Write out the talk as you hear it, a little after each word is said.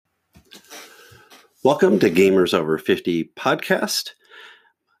Welcome to Gamers Over 50 podcast.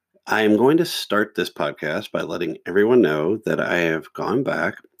 I am going to start this podcast by letting everyone know that I have gone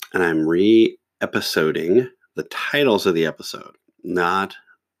back and I'm re-episoding the titles of the episode, not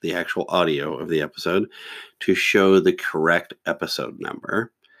the actual audio of the episode, to show the correct episode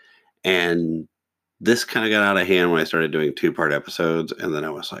number. And this kind of got out of hand when I started doing two-part episodes, and then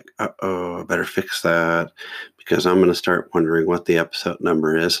I was like, I better fix that because I'm going to start wondering what the episode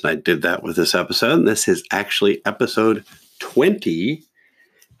number is. And I did that with this episode. And this is actually episode 20,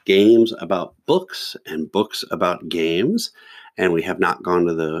 Games About Books and Books About Games. And we have not gone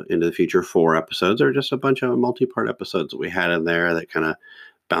to into the future 4 episodes. There are just a bunch of multi-part episodes that we had in there that kind of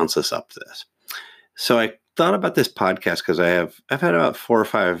bounce us up to this. So I thought about this podcast because I've had about 4 or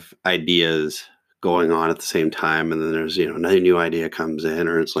 5 ideas going on at the same time, and then there's another new idea comes in,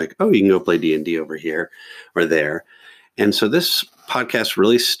 or it's like, oh, you can go play D&D over here or there. And so this podcast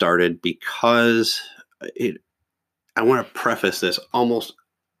really started because I want to preface this: almost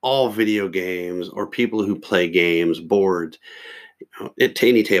all video games or people who play games, boards,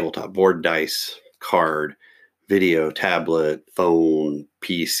 any tabletop, board, dice, card, video, tablet, phone,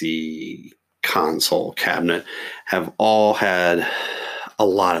 PC, console, cabinet, have all had a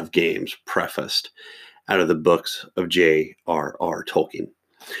lot of games prefaced out of the books of J.R.R. Tolkien.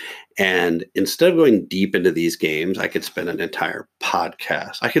 And instead of going deep into these games, I could spend an entire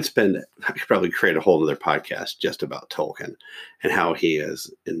podcast. I could probably create a whole other podcast just about Tolkien and how he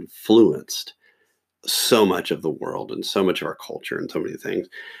has influenced so much of the world and so much of our culture and so many things,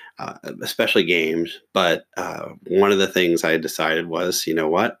 especially games. But one of the things I decided was, you know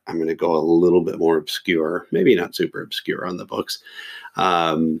what, I'm going to go a little bit more obscure, maybe not super obscure on the books.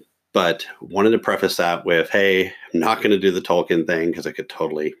 But wanted to preface that with, hey, I'm not going to do the Tolkien thing because I could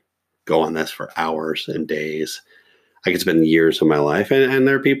totally go on this for hours and days. I could spend years of my life. And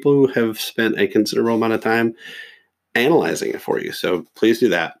there are people who have spent a considerable amount of time analyzing it for you. So please do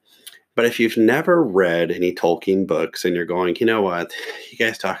that. But if you've never read any Tolkien books and you're going, you know what, you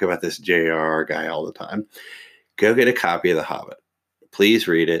guys talk about this J.R.R. guy all the time, go get a copy of The Hobbit. Please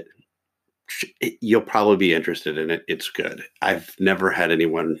read it. You'll probably be interested in it. It's good. I've never had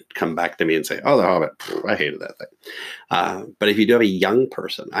anyone come back to me and say, oh, The Hobbit, I hated that thing. But if you do have a young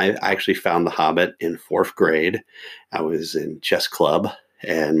person, I actually found The Hobbit in 4th grade. I was in chess club,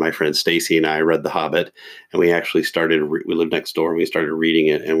 and my friend Stacy and I read The Hobbit, and we actually we lived next door, and we started reading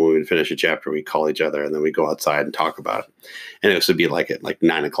it, and when we'd finish a chapter, we'd call each other, and then we'd go outside and talk about it. And it would be like at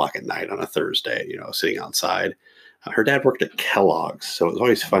 9 o'clock at night on a Thursday, sitting outside. Her dad worked at Kellogg's, so it was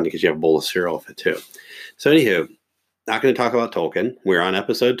always fun because you have a bowl of cereal with it too. So anywho, not going to talk about Tolkien. We're on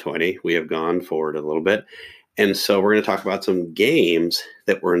episode 20. We have gone forward a little bit. And so we're going to talk about some games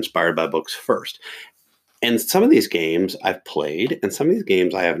that were inspired by books first. And some of these games I've played, and some of these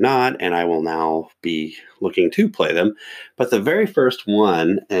games I have not, and I will now be looking to play them. But the very first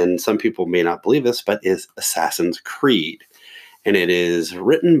one, and some people may not believe this, but is Assassin's Creed. And it is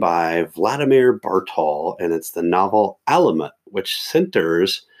written by Vladimir Bartol, and it's the novel Alamut, which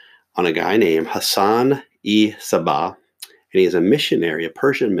centers on a guy named Hassan-i-Sabbah. And he is a missionary, a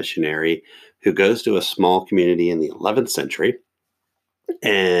Persian missionary, who goes to a small community in the 11th century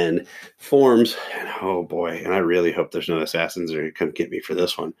and forms, oh boy, and I really hope there's no assassins that are going to come get me for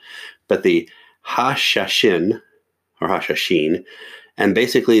this one, but the Hashashin, or Hashashin. And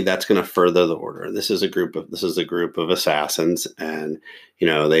basically, that's going to further the order. This is a group of assassins, and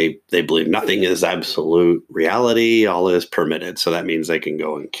they believe nothing is absolute reality. All is permitted. So that means they can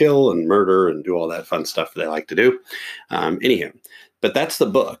go and kill and murder and do all that fun stuff that they like to do. Anyhow, but that's the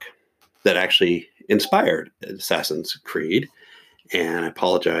book that actually inspired Assassin's Creed. And I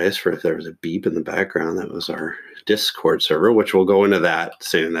apologize for if there was a beep in the background. That was our Discord server, which we'll go into that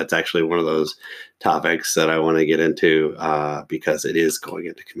soon. That's actually one of those topics that I want to get into because it is going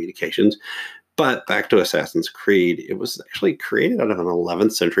into communications. But back to Assassin's Creed, it was actually created out of an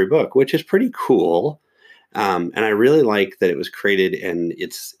 11th century book, which is pretty cool. And I really like that it was created, and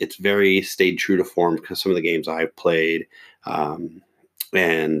it's very stayed true to form because some of the games I've played, and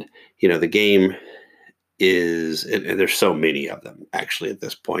the game is, and there's so many of them actually at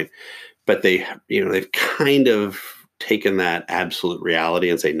this point, but they've kind of taken that absolute reality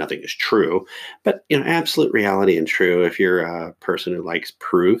and say nothing is true. But absolute reality and true, if you're a person who likes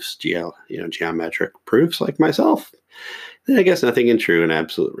proofs, geometric proofs like myself, then I guess nothing and true and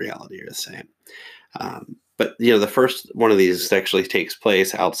absolute reality are the same. But the first one of these actually takes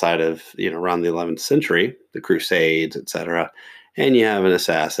place outside of around the 11th century, the Crusades, etc. And you have an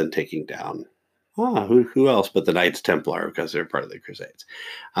assassin taking down who else but the Knights Templar, because they're part of the Crusades.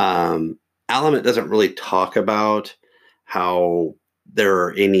 Alamut doesn't really talk about how there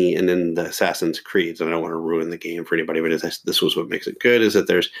are any, and in the Assassin's Creeds, and I don't want to ruin the game for anybody, but this was what makes it good, is that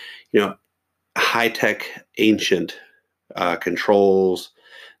there's, high-tech, ancient controls,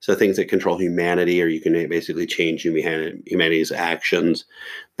 so things that control humanity, or you can basically change humanity's actions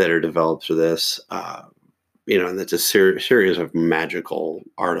that are developed for this. And it's a series of magical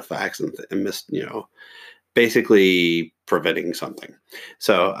artifacts and basically preventing something.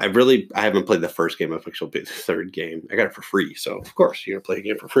 So I haven't played the first game. I've actually played the third game. I got it for free, so of course you're gonna play a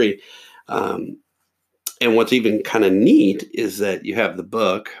game for free. And what's even kind of neat is that you have the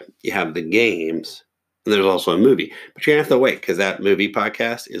book, you have the games, and there's also a movie. But you're gonna have to wait because that movie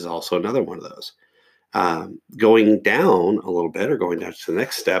podcast is also another one of those. Going down a little bit, or going down to the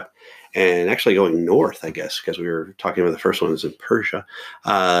next step, and actually going north, I guess, because we were talking about the first one is in Persia.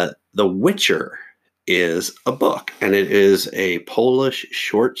 The Witcher is a book, and it is a Polish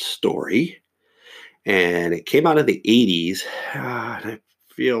short story, and it came out in the 80s. And I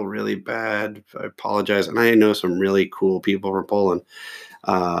feel really bad. I apologize. And I know some really cool people from Poland.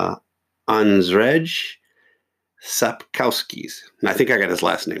 Andrzej Sapkowski. I think I got his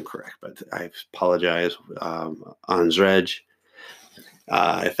last name correct, but I apologize. Andrzej,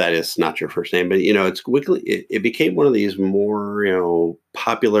 if that is not your first name, but it's quickly, it became one of these more,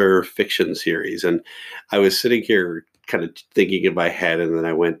 popular fiction series. And I was sitting here kind of thinking in my head, and then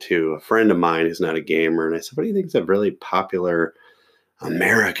I went to a friend of mine who's not a gamer, and I said, what do you think is a really popular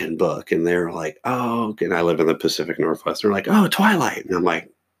American book? And they're like, oh, and I live in the Pacific Northwest. They're like, oh, Twilight. And I'm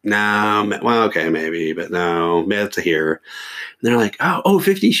like, no, well, okay, maybe, but no, that's a here. And they're like, oh,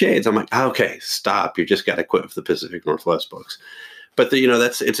 50 Shades. I'm like, okay, stop. You just got to quit with the Pacific Northwest books. But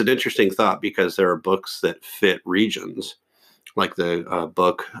it's an interesting thought, because there are books that fit regions, like the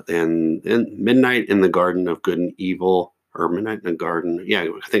book in Midnight in the Garden of Good and Evil, or Midnight in the Garden. Yeah,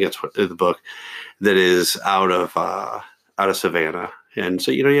 I think that's what the book that is out of Savannah. And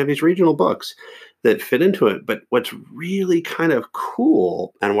so, you have these regional books that fit into it. But what's really kind of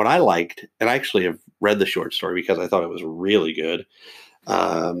cool, and what I liked, and I actually have read the short story because I thought it was really good,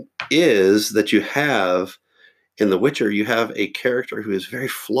 is that you have, in The Witcher, you have a character who is very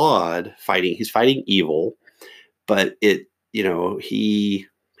flawed he's fighting evil, but he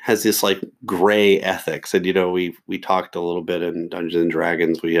has this like gray ethics. And, we talked a little bit in Dungeons and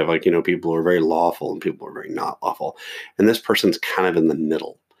Dragons. We have people who are very lawful and people who are very not lawful. And this person's kind of in the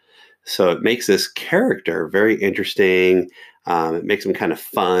middle. So it makes this character very interesting. It makes him kind of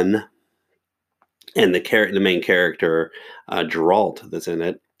fun. And the main character, Geralt, that's in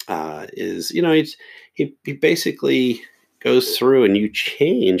it, is, he basically goes through, and you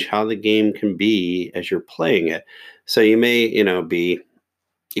change how the game can be as you're playing it. So you may,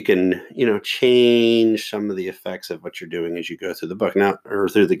 you can, change some of the effects of what you're doing as you go through the book, or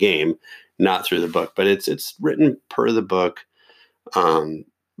through the game, not through the book, but it's written per the book,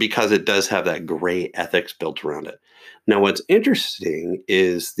 because it does have that gray ethics built around it. Now, what's interesting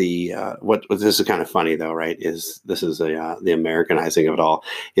is what this is kind of funny though, right? This is the Americanizing of it all,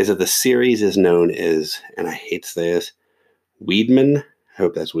 is that the series is known as, and I hate to say this, Weidman. I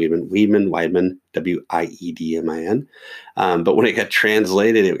hope that's Weidman, Weidman, Wiedmin. But when it got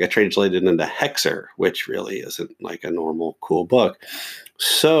translated into Hexer, which really isn't like a normal cool book.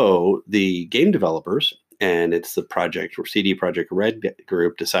 So the game developers, and it's the CD Projekt Red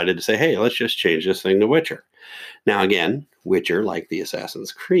group, decided to say, hey, let's just change this thing to Witcher. Now, again, Witcher, like the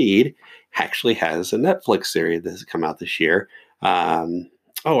Assassin's Creed, actually has a Netflix series that has come out this year. And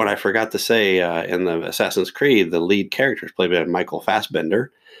I forgot to say, in the Assassin's Creed, the lead character is played by Michael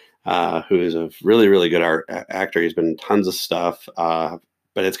Fassbender, who is a really, really good actor. He's been in tons of stuff,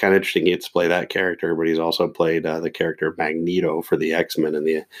 but it's kind of interesting he gets to play that character, but he's also played the character Magneto for the X-Men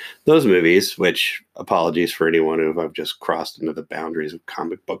in those movies, which, apologies for anyone who I've just crossed into the boundaries of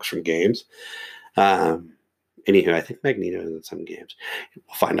comic books from games. Anywho, I think Magneto is in some games.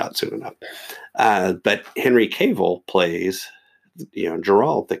 We'll find out soon enough. But Henry Cavill plays,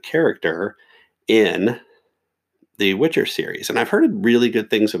 Geralt, the character in the Witcher series. And I've heard really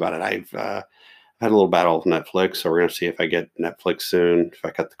good things about it. I've had a little battle with Netflix, so we're going to see if I get Netflix soon. If I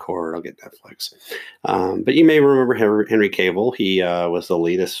cut the cord, I'll get Netflix. But you may remember Henry Cavill. He was the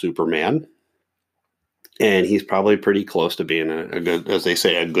lead of Superman. And he's probably pretty close to being a good, as they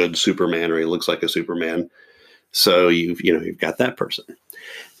say, a good Superman, or he looks like a Superman. So you've got that person.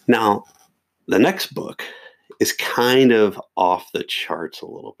 Now, the next book is kind of off the charts a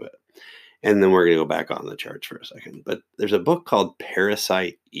little bit. And then we're going to go back on the charts for a second. But there's a book called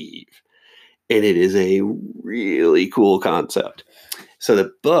Parasite Eve. And it is a really cool concept. So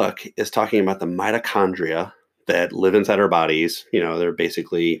the book is talking about the mitochondria that live inside our bodies. They're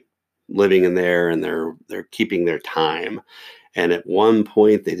basically living in there, and they're keeping their time. And at one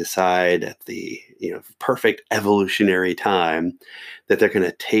point, they decide at the perfect evolutionary time that they're going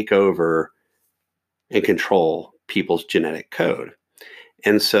to take over and control people's genetic code.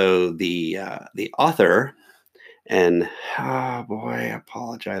 And so the author, and oh boy, I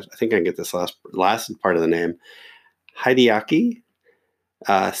apologize. I think I get this last part of the name, Hideaki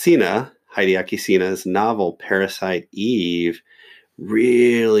Hideaki Sina's novel Parasite Eve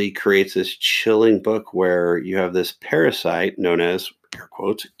really creates this chilling book where you have this parasite known as, air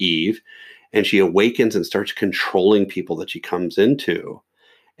quotes, Eve, and she awakens and starts controlling people that she comes into.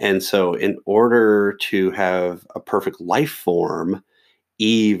 And so, in order to have a perfect life form,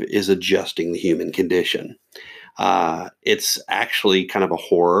 Eve is adjusting the human condition. It's actually kind of a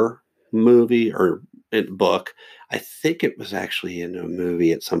horror movie or book. I think it was actually in a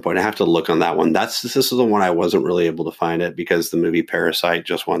movie at some point. I have to look on that one. This is the one I wasn't really able to find it because the movie Parasite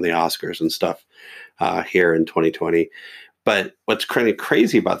just won the Oscars and stuff here in 2020. But what's kind of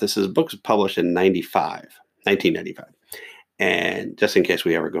crazy about this is the book was published in 1995. And just in case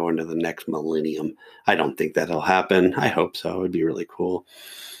we ever go into the next millennium, I don't think that'll happen. I hope so. It'd be really cool.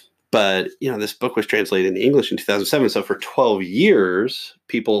 But, this book was translated into English in 2007. So for 12 years,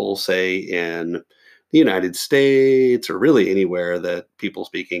 people say in the United States or really anywhere that people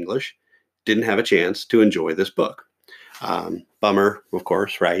speak English didn't have a chance to enjoy this book. Bummer, of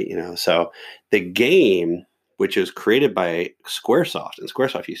course, right? So the game, which is created by Squaresoft, and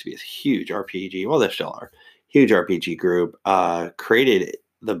Squaresoft used to be a huge RPG. Well, they still are. Huge RPG group, created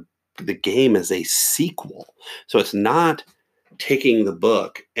the game as a sequel. So it's not taking the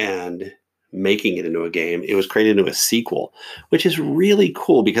book and making it into a game. It was created into a sequel, which is really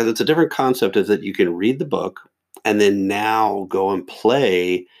cool because it's a different concept is that you can read the book and then now go and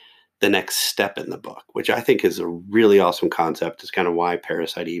play the next step in the book, which I think is a really awesome concept. It's kind of why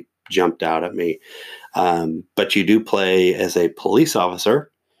Parasite Eve jumped out at me. But you do play as a police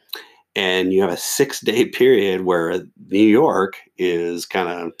officer, and you have a 6-day period where New York is kind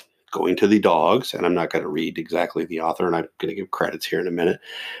of going to the dogs. And I'm not going to read exactly the author, and I'm going to give credits here in a minute.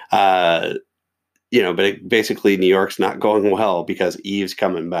 But basically New York's not going well because Eve's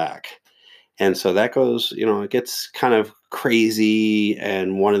coming back. And so that goes, it gets kind of crazy.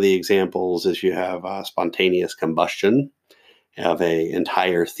 And one of the examples is you have spontaneous combustion of a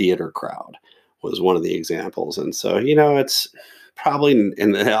entire theater crowd was one of the examples. And so, it's probably,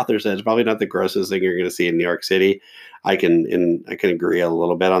 and the author said it's probably not the grossest thing you're going to see in New York City. I can agree a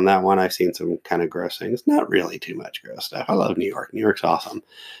little bit on that one. I've seen some kind of gross things, not really too much gross stuff. I love New York. New York's awesome.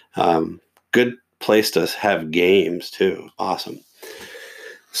 Good place to have games too. Awesome.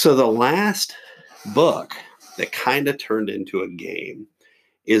 So the last book that kind of turned into a game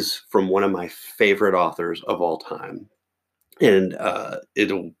is from one of my favorite authors of all time. And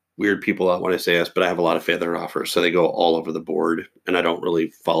it'll weird people out when I say this, but I have a lot of favorite authors, so they go all over the board, and I don't really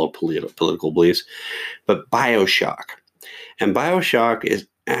follow political beliefs. But BioShock. And BioShock is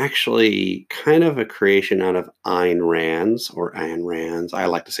actually kind of a creation out of Ayn Rand's. I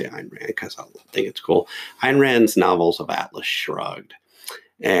like to say Ayn Rand because I think it's cool. Ayn Rand's novels of Atlas Shrugged.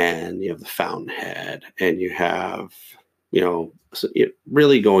 And you have The Fountainhead, and you have,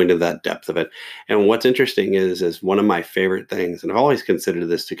 really going to that depth of it. And what's interesting is one of my favorite things, and I've always considered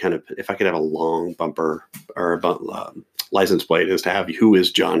this to kind of, if I could have a long bumper or a license plate, is to have who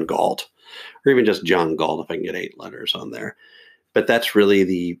is John Galt, or even just John Galt if I can get 8 letters on there. But that's really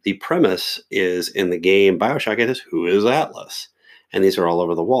the premise is in the game BioShock. It is who is Atlas, and these are all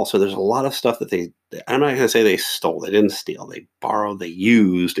over the wall. So there's a lot of stuff that I'm not going to say they stole. They didn't steal. They borrowed. They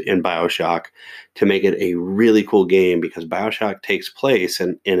used in BioShock to make it a really cool game because BioShock takes place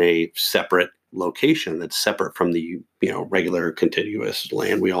in a separate location that's separate from the regular contiguous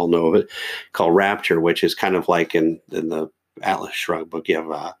land we all know of it, called Rapture, which is kind of like in the Atlas Shrugged book. You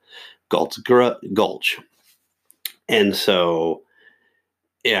have Galt's Gulch. And so,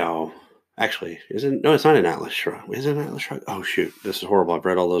 actually, it's not an Atlas Shrugged. Is it an Atlas Shrugged? Oh, shoot. This is horrible. I've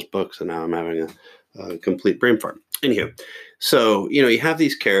read all those books, and now I'm having a complete brain fart. Anywho, so, you have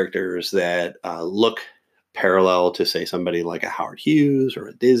these characters that look parallel to, say, somebody like a Howard Hughes or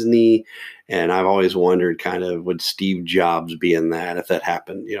a Disney. And I've always wondered kind of, would Steve Jobs be in that if that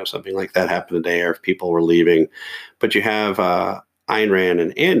happened, something like that happened today, or if people were leaving. But you have Ayn Rand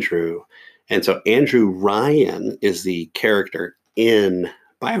and Andrew. And so Andrew Ryan is the character in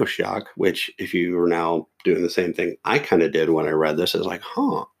BioShock, which if you are now doing the same thing I kind of did when I read this, is like,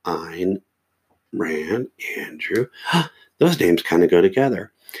 Ayn Rand, Andrew, those names kind of go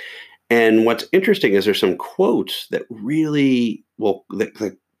together. And what's interesting is there's some quotes that really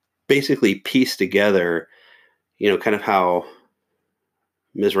that basically piece together, kind of how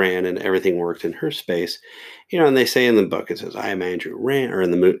Ms. Rand and everything worked in her space. And they say in the book, it says, I am Andrew Rand, or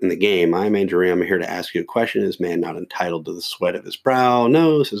in the game, I am Andrew Rand. I'm here to ask you a question. Is man not entitled to the sweat of his brow?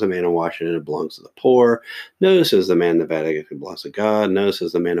 No, says the man in Washington, it belongs to the poor. No, says the man in the Vatican, it belongs to God. No,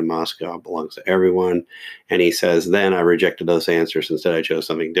 says the man in Moscow, it belongs to everyone. And he says, then I rejected those answers. Instead, I chose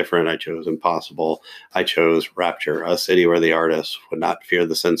something different. I chose impossible. I chose rapture, a city where the artist would not fear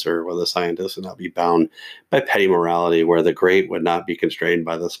the censor, where the scientist would not be bound by petty morality, where the great would not be constrained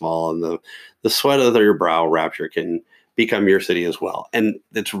by the small, and the sweat of your brow rapture can become your city as well. And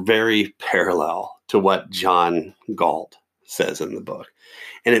it's very parallel to what John Galt says in the book.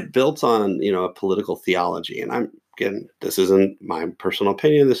 And it builds on, a political theology. And again, this isn't my personal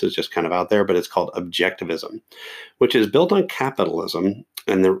opinion. This is just kind of out there, but it's called objectivism, which is built on capitalism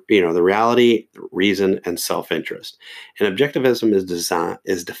and the reality, reason, and self-interest. And objectivism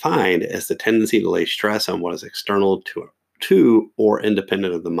is defined as the tendency to lay stress on what is external to or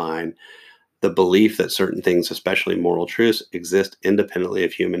independent of the mind, the belief that certain things, especially moral truths, exist independently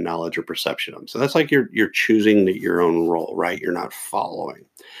of human knowledge or perception of them. So that's like you're choosing your own role, right? You're not following.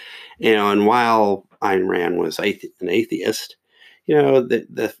 And while Ayn Rand was an atheist,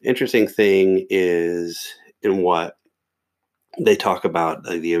 the interesting thing is in what they talk about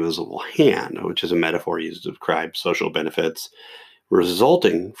the invisible hand, which is a metaphor used to describe social benefits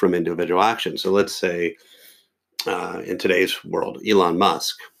resulting from individual action. So let's say in today's world, Elon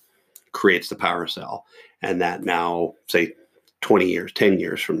Musk creates the power cell, and that now, say, 20 years, 10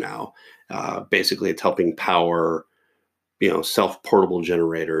 years from now, basically it's helping power self-portable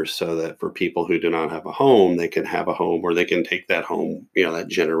generators, so that for people who do not have a home, they can have a home where they can take that home, that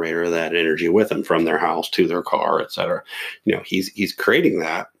generator, that energy with them from their house to their car, etc. He's creating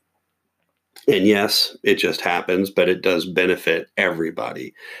that. And yes, it just happens, but it does benefit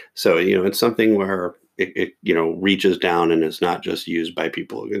everybody. So, it's something where it reaches down, and it's not just used by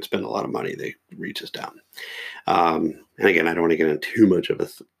people who can spend a lot of money. They reaches down. And again, I don't want to get into too much of a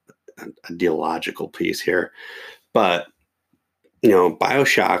ideological piece here, but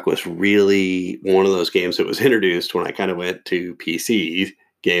BioShock was really one of those games that was introduced when I kind of went to PC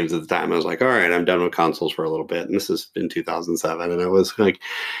games at the time. I was like, all right, I'm done with consoles for a little bit. And this is in 2007. And I was like,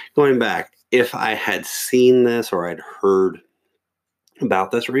 going back, if I had seen this, or I'd heard about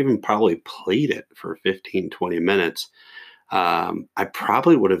this, or even probably played it for 15, 20 minutes, I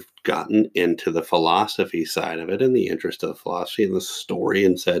probably would have gotten into the philosophy side of it, in the interest of philosophy and the story,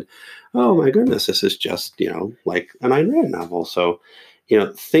 and said, oh my goodness, this is just, like an Ayn Rand novel. So,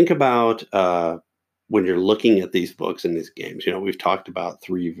 think about when you're looking at these books and these games. We've talked about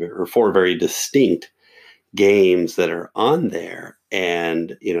 3 or 4 very distinct games that are on there.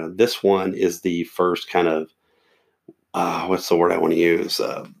 And, this one is the first kind of, what's the word I want to use?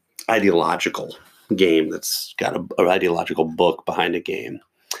 Ideological game that's got an ideological book behind a game.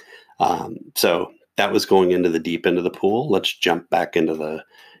 So that was going into the deep end of the pool. Let's jump back into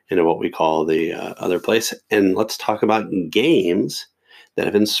what we call the other place, and let's talk about games that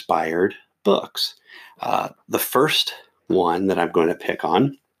have inspired books. The first one that I'm going to pick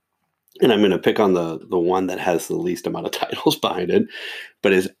on, and I'm going to pick on the one that has the least amount of titles behind it,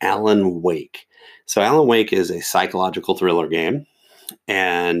 but is Alan Wake. So Alan Wake is a psychological thriller game.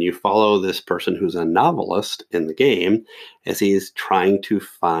 And you follow this person who's a novelist in the game as he's trying to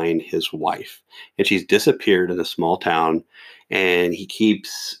find his wife. And she's disappeared in a small town, and he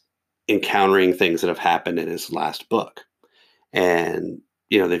keeps encountering things that have happened in his last book. And,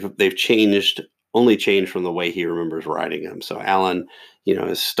 they've only changed from the way he remembers writing them. So Alan,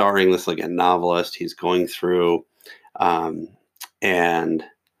 is starring this like a novelist. He's going through, and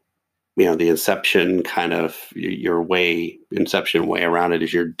the inception inception way around it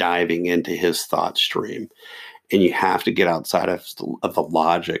is you're diving into his thought stream, and you have to get outside of the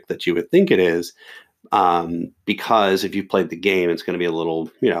logic that you would think it is, because if you played the game, it's going to be a little,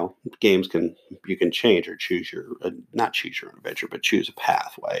 you can change or choose not choose your own adventure, but choose a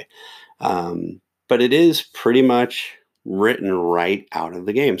pathway. But it is pretty much written right out of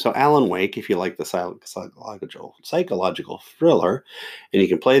the game. So Alan Wake, if you like the psychological thriller, and you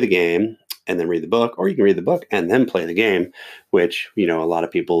can play the game and then read the book, or you can read the book and then play the game, which, a lot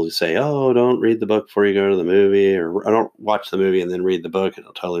of people say, oh, don't read the book before you go to the movie, or I don't watch the movie and then read the book.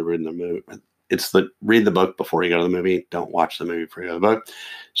 It'll totally ruin the movie. It's read the book before you go to the movie. Don't watch the movie before you go to the book.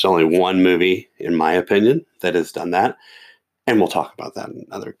 There's only one movie, in my opinion, that has done that. And we'll talk about that in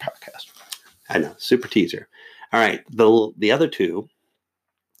another podcast. I know, super teaser. All right, the other 2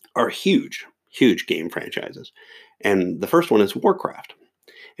 are huge game franchises. And the first one is Warcraft.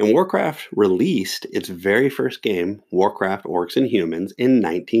 And Warcraft released its very first game, Warcraft Orcs and Humans, in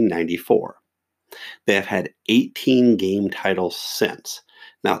 1994. They have had 18 game titles since.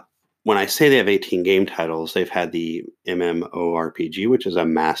 Now, when I say they have 18 game titles, they've had the MMORPG, which is a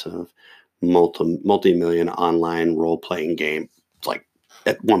massive multi-million online role-playing game. It's like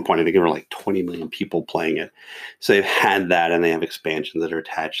at one point, I think there were like 20 million people playing it. So they've had that, and they have expansions that are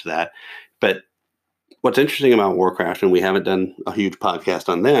attached to that. But what's interesting about Warcraft, and we haven't done a huge podcast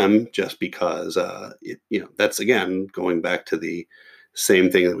on them just because, that's again going back to the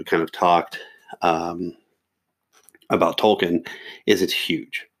same thing that we kind of talked um, about Tolkien, is it's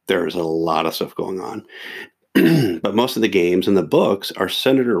huge. There's a lot of stuff going on. But most of the games and the books are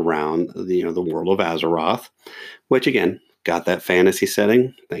centered around the world of Azeroth, which again got that fantasy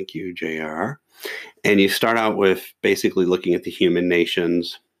setting. Thank you, JR. And you start out with basically looking at the human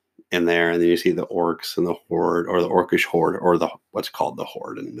nations in there, and then you see the orcs and the horde, or the orcish horde, or the what's called the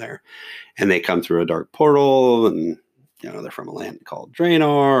horde in there, and they come through a dark portal, and they're from a land called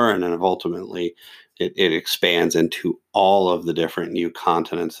Draenor, and then ultimately it expands into all of the different new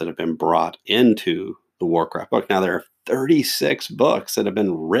continents that have been brought into the Warcraft book. Now there are 36 books that have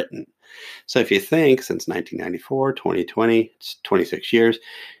been written. So if you think since 1994, 2020, it's 26 years.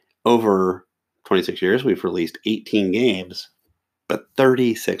 Over 26 years, we've released 18 games, but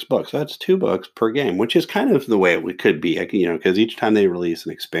 36 books. So that's 2 books per game, which is kind of the way it could be, because each time they release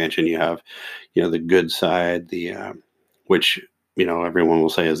an expansion, you have, the good side, which, everyone will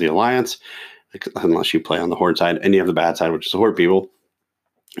say is the Alliance, unless you play on the Horde side, and you have the bad side, which is the Horde people.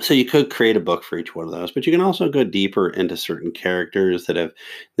 So you could create a book for each one of those, but you can also go deeper into certain characters that have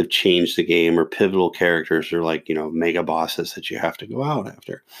changed the game, or pivotal characters, or like, mega bosses that you have to go out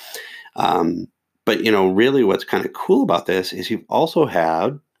after. But really what's kind of cool about this is you've also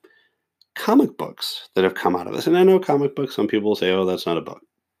had comic books that have come out of this. And I know comic books, some people say, oh, that's not a book.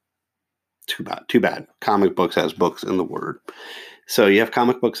 Too bad. Comic books has books in the word. So you have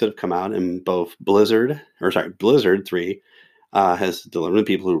comic books that have come out, and both Blizzard 3 has delivered. The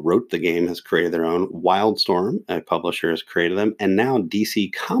people who wrote the game has created their own. Wildstorm, a publisher, has created them. And now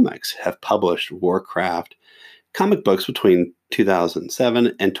DC Comics have published Warcraft comic books between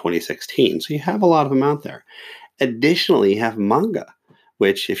 2007 and 2016. So you have a lot of them out there. Additionally, you have manga,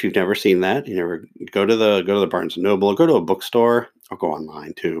 which if you've never seen that, go to the Barnes and Noble, or go to a bookstore, or go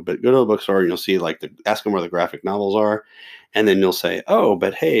online too, but go to a bookstore and you'll see ask them where the graphic novels are. And then you'll say, oh,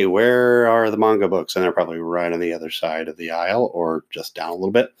 but hey, where are the manga books? And they're probably right on the other side of the aisle, or just down a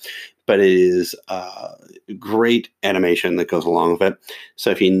little bit. But it is great animation that goes along with it. So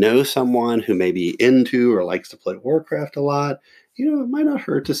if you know someone who may be into or likes to play Warcraft a lot, it might not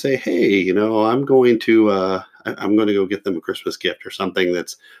hurt to say, hey, I'm going to go get them a Christmas gift, or something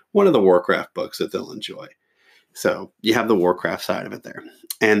that's one of the Warcraft books that they'll enjoy. So you have the Warcraft side of it there.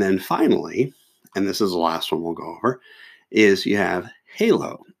 And then finally, and this is the last one we'll go over, is you have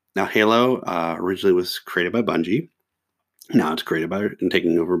Halo. Now, Halo originally was created by Bungie. Now it's created by and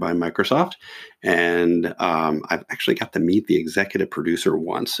taken over by Microsoft. And I've actually got to meet the executive producer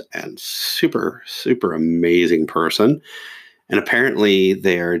once, and super, super amazing person. And apparently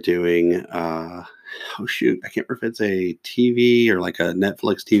they're doing, I can't remember if it's a TV or like a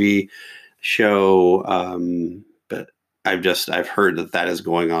Netflix TV show. But I've heard that is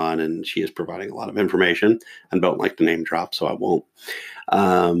going on, and she is providing a lot of information. I don't like to name drop, so I won't.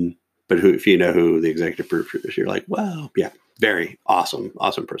 But if you know who the executive producer is, you're like, wow, yeah, very awesome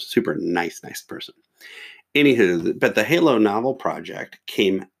person, super nice person. Anywho, but the Halo novel project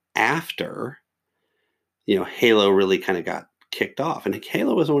came after, Halo really kind of got kicked off. And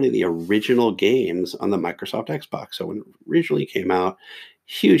Halo was one of the original games on the Microsoft Xbox. So when it originally came out,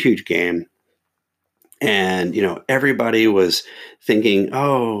 huge game. And, everybody was thinking,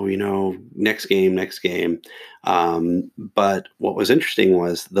 oh, next game. But what was interesting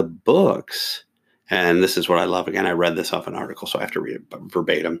was the books, and this is what I love. Again, I read this off an article, so I have to read it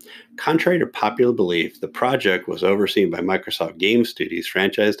verbatim. Contrary to popular belief, the project was overseen by Microsoft Game Studios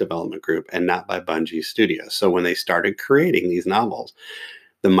Franchise Development Group, and not by Bungie Studios. So when they started creating these novels,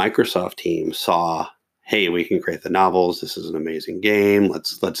 the Microsoft team saw, hey, we can create the novels. This is an amazing game.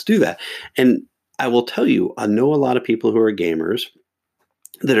 Let's do that. And I will tell you, I know a lot of people who are gamers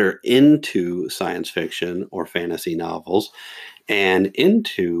that are into science fiction or fantasy novels and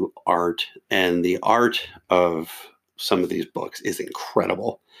into art, and the art of some of these books is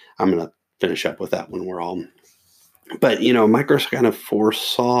incredible. I'm going to finish up with that when we're all. But, Microsoft kind of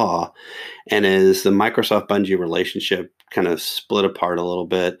foresaw, and as the Microsoft Bungie relationship kind of split apart a little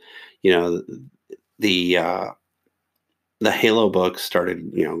bit, the Halo books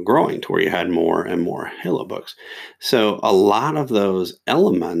started, growing to where you had more and more Halo books. So a lot of those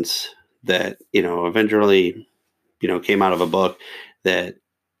elements that, eventually, came out of a book that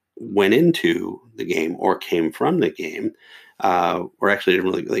went into the game or came from the game, or actually didn't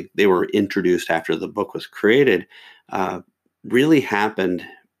really, like, they were introduced after the book was created, uh, really happened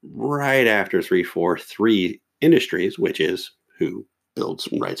right after 343 Industries, which is who builds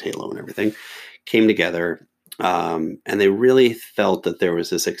and writes Halo and everything, came together. And they really felt that there was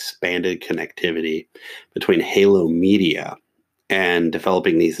this expanded connectivity between Halo Media and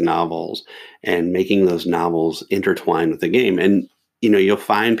developing these novels and making those novels intertwine with the game. And you'll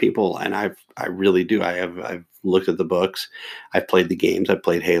find people, and I really do. I've looked at the books, I've played the games, I've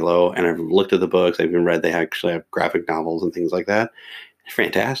played Halo, and I've looked at the books. I've even read they actually have graphic novels and things like that. It's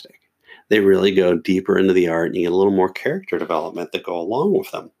fantastic. They really go deeper into the art, and you get a little more character development that go along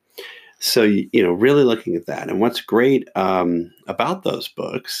with them. So really looking at that, and what's great about those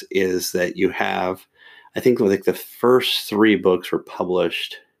books is that you have, I think, like the first three books were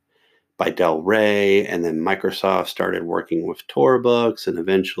published by Del Rey, and then Microsoft started working with Tor Books, and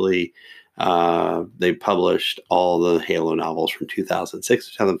eventually they published all the Halo novels from 2006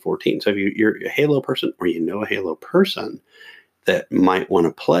 to 2014. So if you're a Halo person, or a Halo person that might want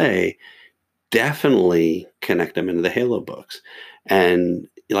to play, definitely connect them into the Halo books. And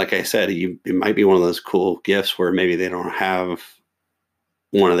like I said, it might be one of those cool gifts where maybe they don't have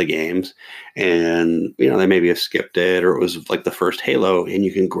one of the games, and they maybe have skipped it, or it was like the first Halo, and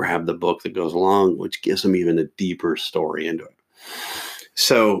you can grab the book that goes along, which gives them even a deeper story into it.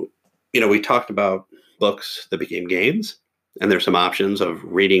 So we talked about books that became games, and there's some options of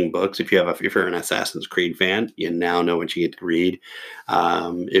reading books. If you're an Assassin's Creed fan, you now know what you get to read.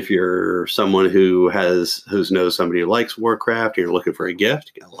 If you're someone who knows somebody who likes Warcraft, and you're looking for a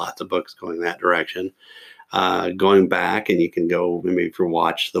gift, you got lots of books going that direction. Going back, and you can go, maybe if you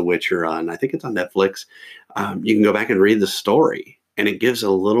watch The Witcher I think it's on Netflix, you can go back and read the story, and it gives a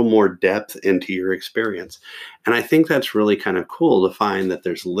little more depth into your experience. And I think that's really kind of cool to find that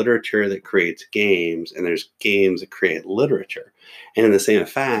there's literature that creates games, and there's games that create literature. And in the same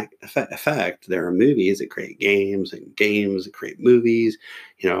effect, there are movies that create games, and games that create movies,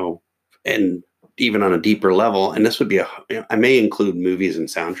 and even on a deeper level. And this would be I may include movies and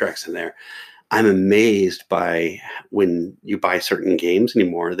soundtracks in there. I'm amazed by when you buy certain games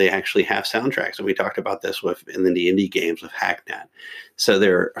anymore, they actually have soundtracks. And we talked about this in the indie games with Hacknet. So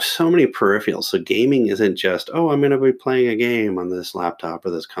there are so many peripherals. So gaming isn't just, I'm going to be playing a game on this laptop or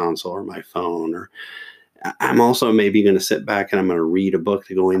this console or my phone. Or I'm also maybe going to sit back and I'm going to read a book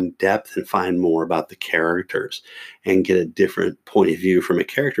to go in depth and find more about the characters and get a different point of view from a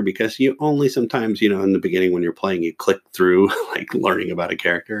character, because you only sometimes, in the beginning when you're playing, you click through like learning about a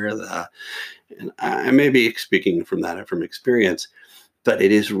character. And I may be speaking from experience, but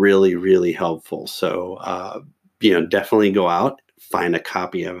it is really, really helpful. So, definitely go out, find a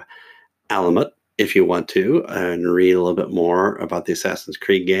copy of Alamut if you want to, and read a little bit more about the Assassin's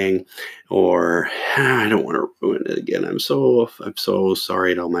Creed gang. Or I don't want to ruin it again. I'm so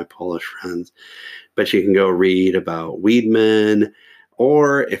sorry to all my Polish friends, but you can go read about Weidman,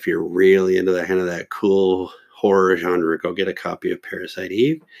 or if you're really into that cool horror genre, go get a copy of Parasite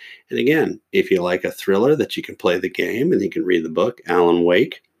Eve. And again, if you like a thriller that you can play the game and you can read the book, Alan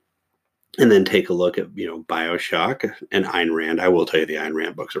Wake, and then take a look at, BioShock and Ayn Rand. I will tell you the Ayn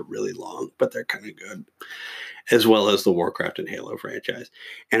Rand books are really long, but they're kind of good, as well as the Warcraft and Halo franchise.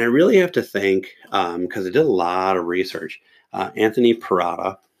 And I really have to thank, because I did a lot of research, Anthony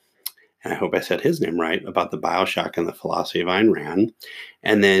Perrotta, and I hope I said his name right, about the BioShock and the philosophy of Ayn Rand.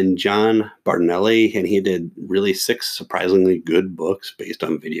 And then John Bartonelli, and he did really 6 surprisingly good books based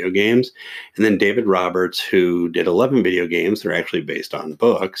on video games. And then David Roberts, who did 11 video games that are actually based on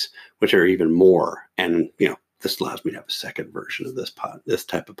books, which are even more. And, this allows me to have a second version of this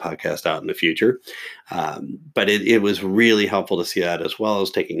type of podcast out in the future. But it was really helpful to see that, as well as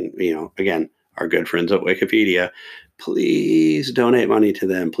taking, again, our good friends at Wikipedia. Please donate money to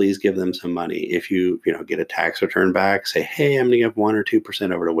them. Please give them some money. If you get a tax return back, say, hey, I'm going to give 1 or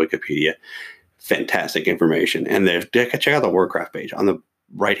 2% over to Wikipedia. Fantastic information. And check out the Warcraft page. On the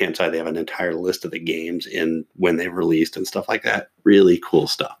right-hand side, they have an entire list of the games and when they released and stuff like that. Really cool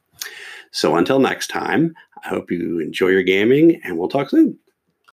stuff. So until next time, I hope you enjoy your gaming, and we'll talk soon.